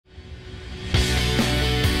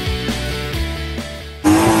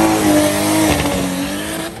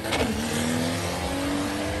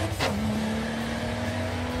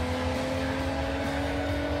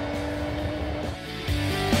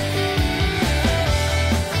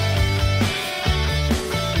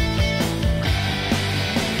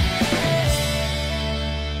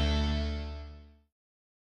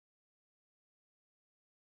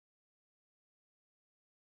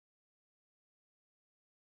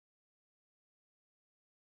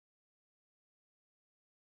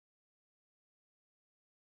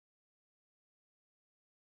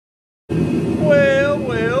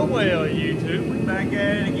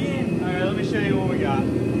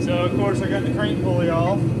got the crank pulley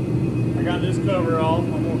off. I got this cover off.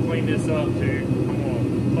 I'm gonna clean this up too. I'm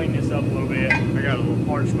gonna clean this up a little bit. I got a little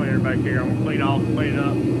parts cleaner back here. I'm gonna clean it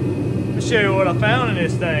up. Let me show you what I found in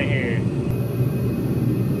this thing here.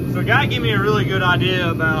 So a guy gave me a really good idea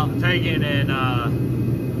about taking and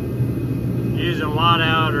using a lot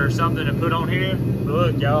out or something to put on here. But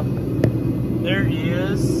look, y'all, there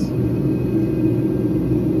is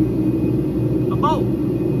a bolt.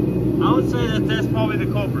 I would say that that's probably the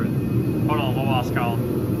culprit. Hold on, my boss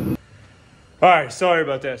calling. All right, sorry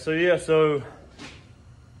about that. So yeah, so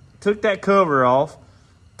took that cover off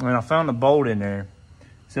and I found a bolt in there.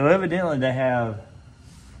 So evidently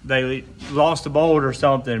they lost a bolt or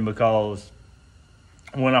something, because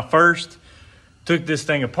when I first took this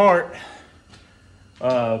thing apart,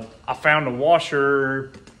 I found a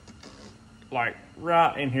washer like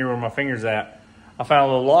right in here where my finger's at. I found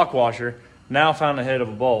a little lock washer. Now I found the head of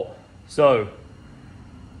a bolt. So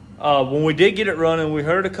when we did get it running, we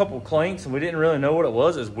heard a couple clinks and we didn't really know what it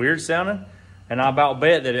was. It was weird sounding. And I about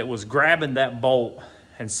bet that it was grabbing that bolt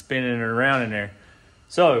and spinning it around in there.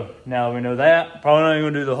 So now we know that. Probably not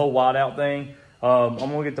even gonna do the whole wide out thing. I'm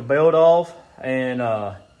gonna get the belt off, and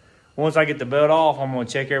once I get the belt off, I'm gonna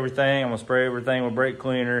check everything. I'm gonna spray everything with brake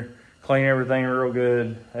cleaner, clean everything real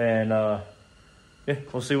good, and yeah,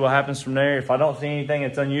 we'll see what happens from there. If I don't see anything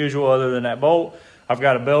that's unusual other than that bolt, I've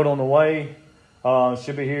got a belt on the way.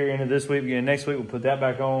 Should be here into this week, beginning next week. We'll put that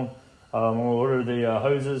back on. I'm gonna order the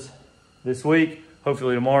hoses this week,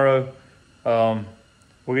 hopefully tomorrow.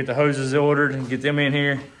 We'll get the hoses ordered and get them in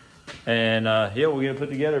here, and yeah, we'll get it put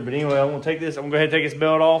together. But anyway, I'm gonna take this. I'm gonna go ahead and take this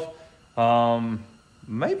belt off.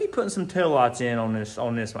 Maybe putting some tail lights in on this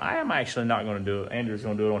one. I am actually not gonna do it. Andrew's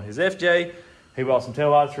gonna do it on his FJ. He bought some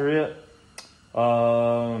tail lights for it.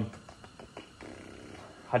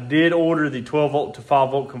 I did order the 12 volt to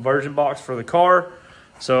 5 volt conversion box for the car,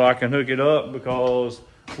 so I can hook it up, because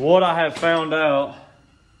what I have found out.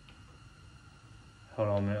 Hold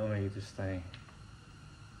on a minute. Let me get this thing.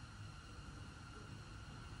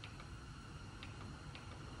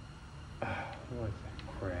 What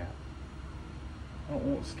the crap? I don't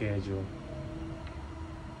want schedule.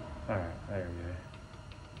 Alright, there we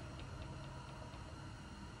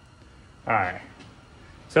go. Alright.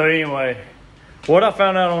 So anyway, what I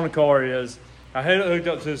found out on the car is I had it hooked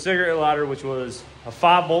up to a cigarette lighter, which was a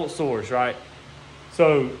 5 volt source, right?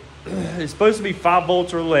 So it's supposed to be 5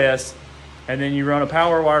 volts or less, and then you run a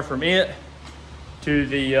power wire from it to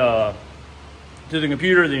the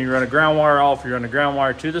computer, then you run a ground wire off, you run a ground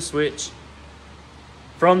wire to the switch,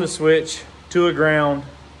 from the switch to a ground,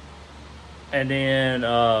 and then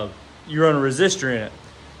you run a resistor in it.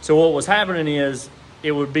 So what was happening is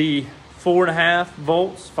it would be 4.5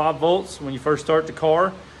 volts, 5 volts when you first start the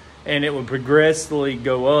car, and it would progressively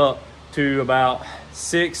go up to about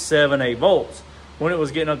 6, 7, 8 volts. When it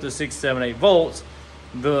was getting up to 6, 7, 8 volts,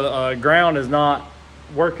 the ground is not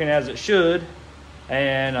working as it should,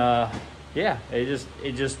 and yeah, it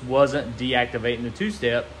just wasn't deactivating the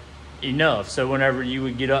two-step enough. So whenever you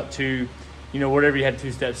would get up to, you know, whatever you had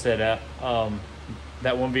two-step set at,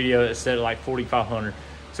 that one video that said like 4,500.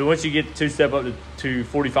 So once you get the two-step up to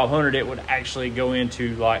 4,500, it would actually go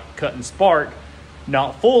into like cut and spark,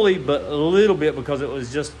 not fully, but a little bit, because it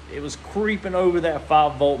was creeping over that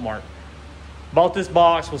 5 volt mark. Bought this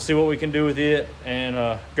box. We'll see what we can do with it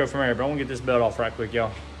and go from there. But I'm gonna get this belt off right quick,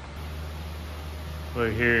 y'all.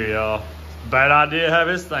 Look here, y'all. Bad idea to have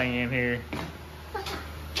this thing in here.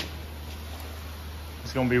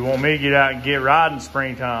 It's gonna be wanting me to get out and get riding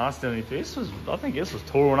springtime. I still need to. I think this was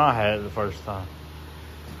tore when I had it the first time.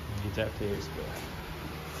 Get that fixed. But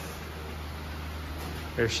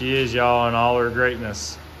there she is, y'all, in all her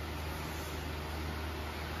greatness.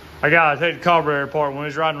 I gotta take the carburetor apart. When we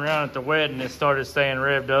was riding around at the wedding, it started staying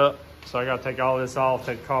revved up. So I gotta take all this off,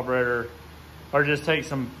 take the carburetor, or just take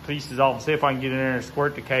some pieces off and see if I can get in there and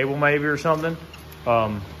squirt the cable maybe or something.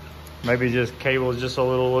 Maybe just cable is just a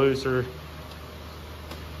little loose, or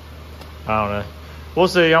I don't know. We'll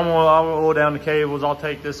see. I'll oil down the cables. I'll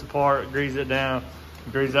take this apart, grease that down,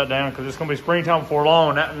 because it's gonna be springtime before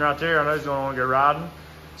long. That one right there, I know he's gonna want to go riding.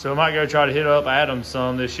 So I might go try to hit up Adam's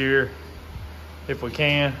some this year if we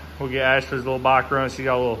can. We'll get Ashley's little bike run. She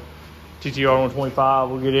got a little TTR 125.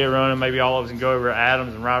 We'll get it running. Maybe all of us can go over to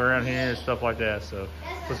Adam's and ride around here and stuff like that. So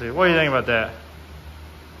we'll see. What do you think about that?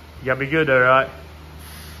 You gotta be good though, right?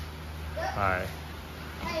 All right.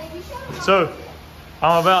 So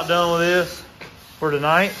I'm about done with this for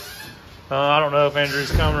tonight. I don't know if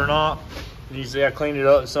Andrew's coming or not. You see I cleaned it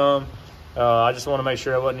up some. I just want to make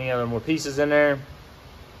sure there wasn't any other more pieces in there.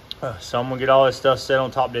 So I'm gonna get all this stuff set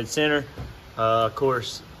on top dead center. Of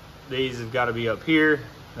course, these have got to be up here.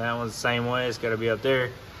 That one's the same way, it's gotta be up there.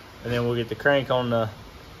 And then we'll get the crank on the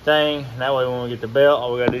thing. That way when we get the belt,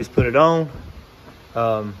 all we gotta do is put it on.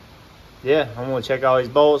 Yeah, I'm gonna check all these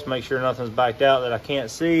bolts, make sure nothing's backed out that I can't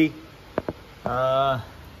see. Yeah,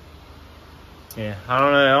 I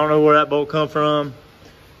don't know where that bolt come from.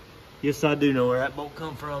 Yes, I do know where that bolt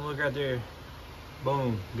come from. Look right there.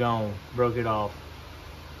 Boom, gone, broke it off.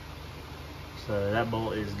 So that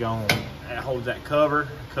bolt is gone. That holds that cover.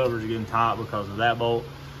 The cover's getting tight because of that bolt.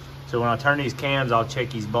 So when I turn these cams, I'll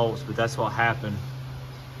check these bolts, but that's what happened.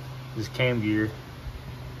 This cam gear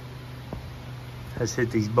has hit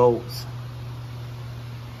these bolts.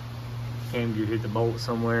 Cam gear hit the bolt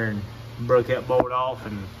somewhere and broke that bolt off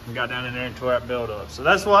and got down in there and tore that belt up. So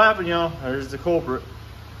that's what happened, y'all. There's the culprit.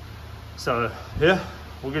 So yeah,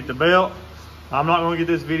 we'll get the belt. I'm not gonna get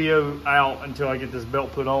this video out until I get this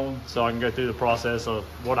belt put on, so I can go through the process of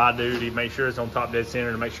what I do to make sure it's on top dead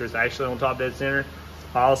center, to make sure it's actually on top dead center.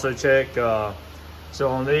 I also check, so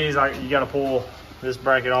on these, you gotta pull this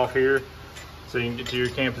bracket off here so you can get to your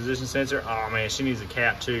cam position sensor. Oh man, she needs a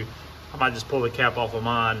cap too. I might just pull the cap off of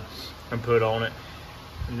mine and put on it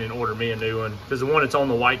and then order me a new one. Because the one that's on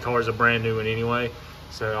the white car is a brand new one anyway.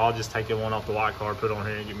 So I'll just take the one off the white car, put it on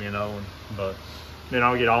here and get me another one. But then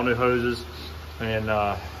I'll get all new hoses and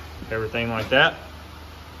everything like that.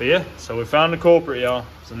 But yeah, so we found the culprit, y'all.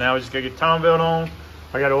 So now we just gotta get the timing belt on.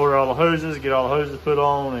 I gotta order all the hoses, get all the hoses put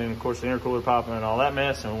on, and of course the intercooler piping and all that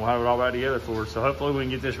mess, and we'll have it all back together for us. So hopefully we can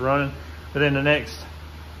get this running within the next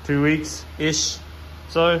 2 weeks-ish.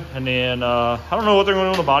 So, and then I don't know what they're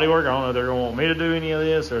gonna do on the bodywork. I don't know if they're gonna want me to do any of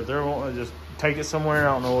this or if they're wanting to just take it somewhere.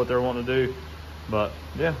 I don't know what they're wanting to do, but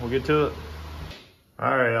yeah, we'll get to it.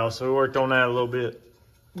 All right, y'all, so we worked on that a little bit.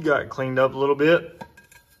 Got it cleaned up a little bit.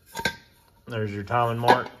 There's your timing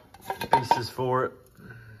mark pieces for it.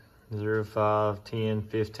 0, 5, 10,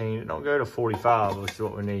 15. It don't go to 45, which is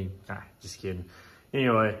what we need. Nah, just kidding.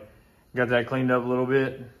 Anyway, got that cleaned up a little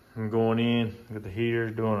bit. I'm going in, got the heater,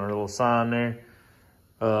 doing our little sign there.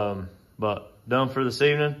 But done for this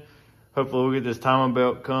evening. Hopefully we'll get this timing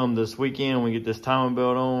belt come this weekend. We get this timing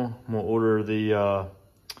belt on. We'll order the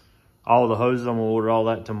all the hoses. I'm gonna order all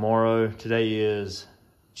that tomorrow. Today is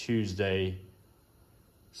Tuesday.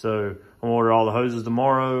 So I'm gonna order all the hoses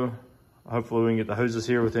tomorrow. Hopefully we can get the hoses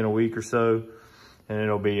here within a week or so. And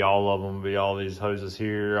it'll be all of them. It'll be all these hoses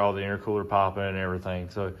here, all the intercooler piping and everything.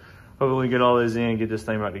 So hopefully we can get all these in, get this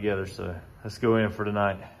thing back together. So let's go in for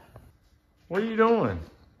tonight. What are you doing?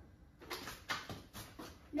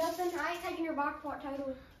 Nothing. I ain't taking your bike apart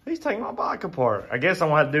totally. He's taking my bike apart. I guess I'm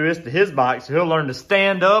gonna have to do this to his bike so he'll learn to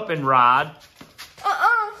stand up and ride.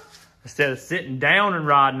 Instead of sitting down and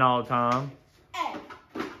riding all the time. Hey.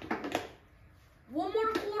 One more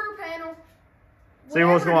quarter panel. See,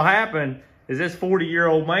 what's gonna happen is this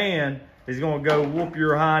 40-year-old man is gonna go whoop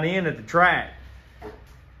your hind end at the track.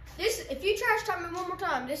 If you trash talk me one more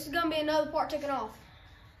time, this is gonna be another part taken off.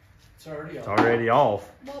 It's already off.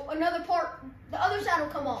 Well, another part, the other side will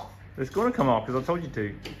come off. It's gonna come off because I told you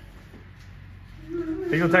to.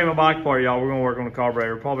 He's gonna take my bike apart, y'all. We're gonna work on the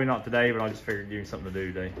carburetor. Probably not today, but I just figured give you something to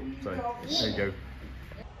do today. So there you go.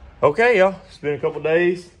 Okay, y'all. It's been a couple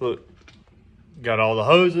days. Look, got all the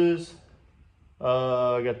hoses.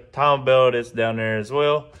 Got the timing belt. It's down there as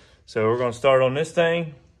well. So we're gonna start on this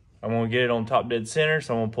thing. I'm gonna get it on top dead center.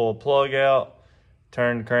 So I'm gonna pull a plug out,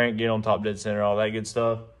 turn the crank, get on top dead center, all that good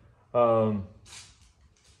stuff.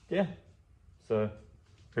 Yeah. So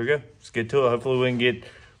here we go. Let's get to it. Hopefully we can get.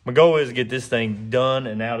 My goal is to get this thing done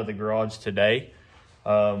and out of the garage today.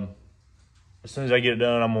 As soon as I get it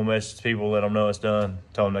done, I'm gonna message people, let them know it's done.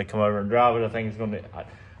 Tell them they come over and drive it. I think it's gonna.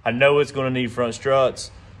 I know it's gonna need front struts,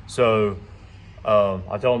 so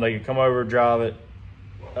I told them they could come over, drive it,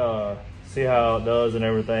 see how it does and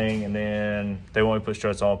everything, and then if they want me to put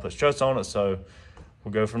struts on it. So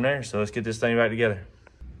we'll go from there. So let's get this thing back together.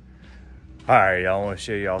 All right, y'all. I want to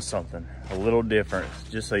show y'all something a little different,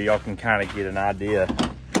 just so y'all can kind of get an idea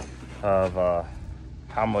of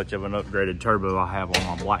how much of an upgraded turbo I have on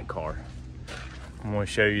my black car. I'm going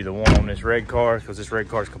to show you the one on this red car because this red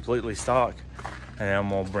car is completely stock, and I'm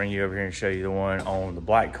going to bring you over here and show you the one on the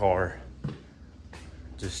black car,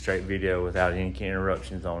 just straight video without any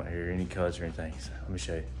interruptions on it here, any cuts or anything. So let me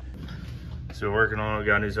show you. So we're working on it. We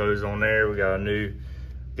got new hose on there. We got a new,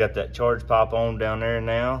 got that charge pipe on down there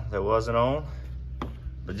now that wasn't on.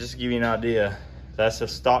 But just to give you an idea, that's a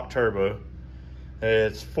stock turbo.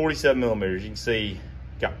 It's 47 millimeters. You can see,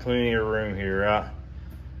 got plenty of room here, right?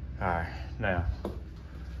 All right, now,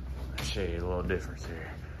 I'll show you a little difference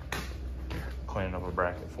here. Cleaning up a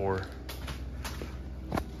bracket for her.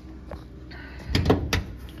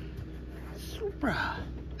 Supra.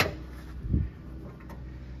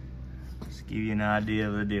 Just give you an idea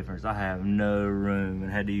of the difference. I have no room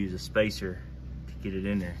and had to use a spacer to get it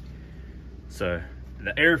in there. So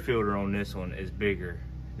the air filter on this one is bigger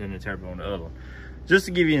than the turbo on the other one. Just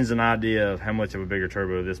to give you an idea of how much of a bigger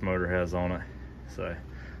turbo this motor has on it. So I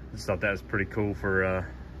just thought that was pretty cool for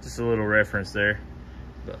just a little reference there.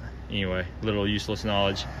 But anyway, little useless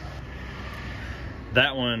knowledge.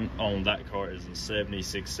 That one on that car is in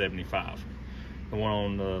 7675. The one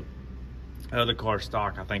on the other car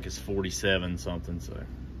stock, I think, is 47 something. So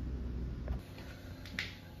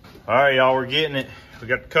all right, y'all, we're getting it. We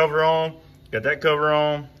got the cover on, got that cover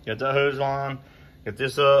on, got that hose on, got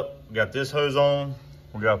this up, got this hose on.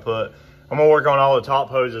 I'm gonna work on all the top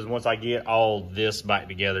hoses once I get all this back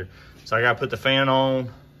together. So I gotta put the fan on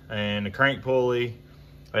and the crank pulley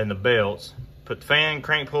and the belts. Put the fan,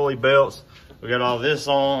 crank pulley, belts. We got all this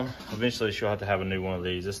on. Eventually she'll have to have a new one of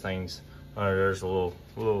these. This thing's there's a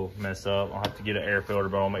little messed up. I'll have to get an air filter,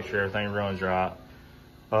 but I'll make sure everything runs right.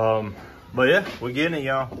 But yeah, we're getting it,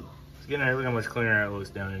 y'all. It's getting there. Look how much cleaner it looks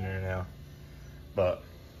down in there now. But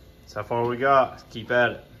that's how far we got. Let's keep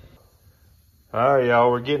at it. All right, y'all,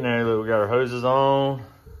 we're getting there. Look, we got our hoses on,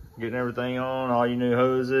 getting everything on, all your new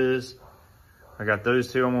hoses. I got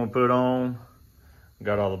those two I'm gonna put on.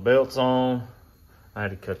 Got all the belts on. I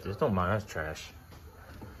had to cut this. Don't mind, that's trash.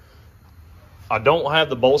 I don't have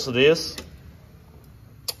the bolts of this.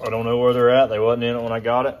 I don't know where they're at. They wasn't in it when I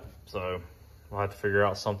got it. So we'll have to figure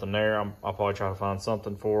out something there. I'll probably try to find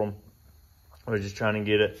something for them. We're just trying to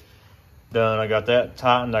get it done. I got that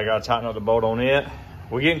tightened. I got to tighten up the bolt on it.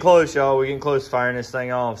 We're getting close, y'all. We're getting close to firing this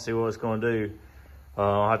thing off, see what it's going to do.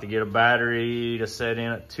 I'll have to get a battery to set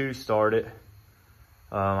in it to start it.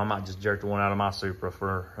 I might just jerk the one out of my Supra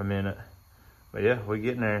for a minute. But yeah, we're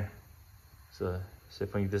getting there. So see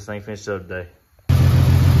if we can get this thing finished up today.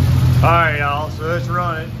 All right, y'all, so it's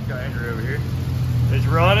running. Got Andrew over here. It's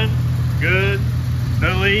running, good,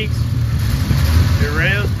 no leaks. It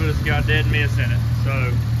revs, but it's got dead miss in it.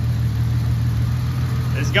 So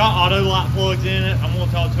it's got auto light plugs in it. I'm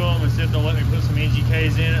gonna talk to them and see if they'll let me put some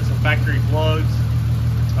NGKs in it, some factory plugs.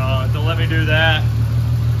 If they'll let me do that,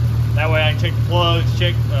 that way I can check the plugs,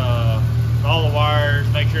 check all the wires,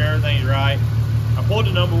 make sure everything's right. I pulled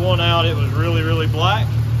the number one out. It was really, really black.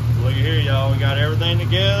 Look at here, y'all. We got everything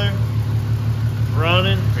together. It's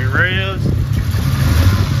running. It revs. It's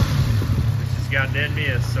just got dead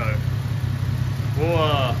miss. So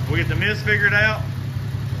we'll get the mist figured out.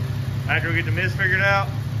 After we get the mist figured out,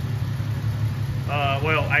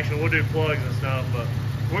 well, actually, we'll do plugs and stuff, but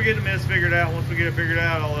we'll get the mist figured out. Once we get it figured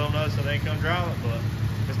out, I'll let them know so they can come drive it. But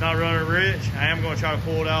it's not running rich. I am going to try to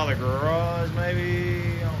pull it out of the garage,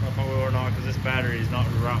 maybe. I don't know if I will or not, because this battery is not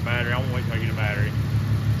the right battery. I'm going to wait till I get a battery.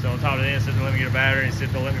 So on top of that, instead of let me get a battery, instead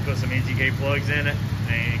they'll let me put some NGK plugs in it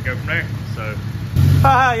and go from there. So,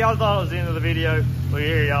 haha, y'all thought it was the end of the video. Look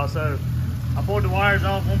here, y'all. So I pulled the wires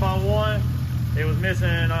off one by one. It was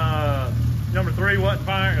missing, number 3 wasn't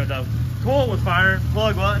firing. The coil was firing,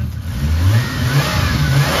 plug wasn't.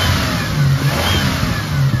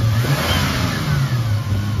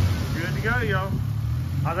 Good to go, y'all.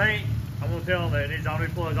 I think I'm gonna tell them that it needs all new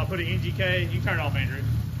plugs. I'll put an NGK, you can turn it off, Andrew.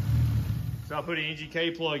 So I'll put an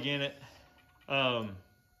NGK plug in it.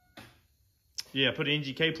 Yeah, put an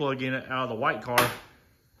NGK plug in it out of the white car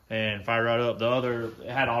and fire right up. The other, it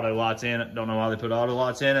had auto lights in it. Don't know why they put auto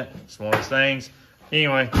lights in it. It's one of those things.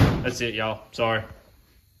 Anyway, that's it, y'all. Sorry.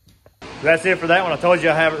 That's it for that one. I told you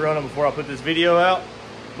I have it running before I put this video out.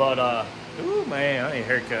 But, ooh, man, I need a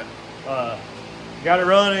haircut. Got it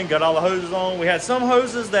running, got all the hoses on. We had some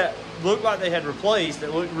hoses that looked like they had replaced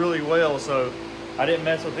that looked really well, so I didn't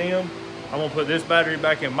mess with them. I'm gonna put this battery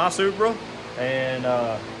back in my Supra, and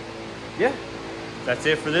yeah, that's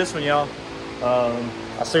it for this one, y'all.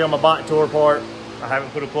 I still got my bike tour part. I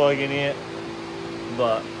haven't put a plug in it,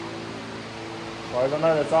 but as far as I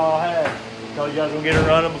know, that's all I had. Told you guys we'll get it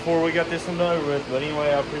running before we got this one over with. But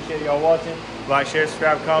anyway, I appreciate y'all watching. Like, share,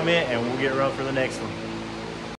 subscribe, comment, and we'll get it run for the next one.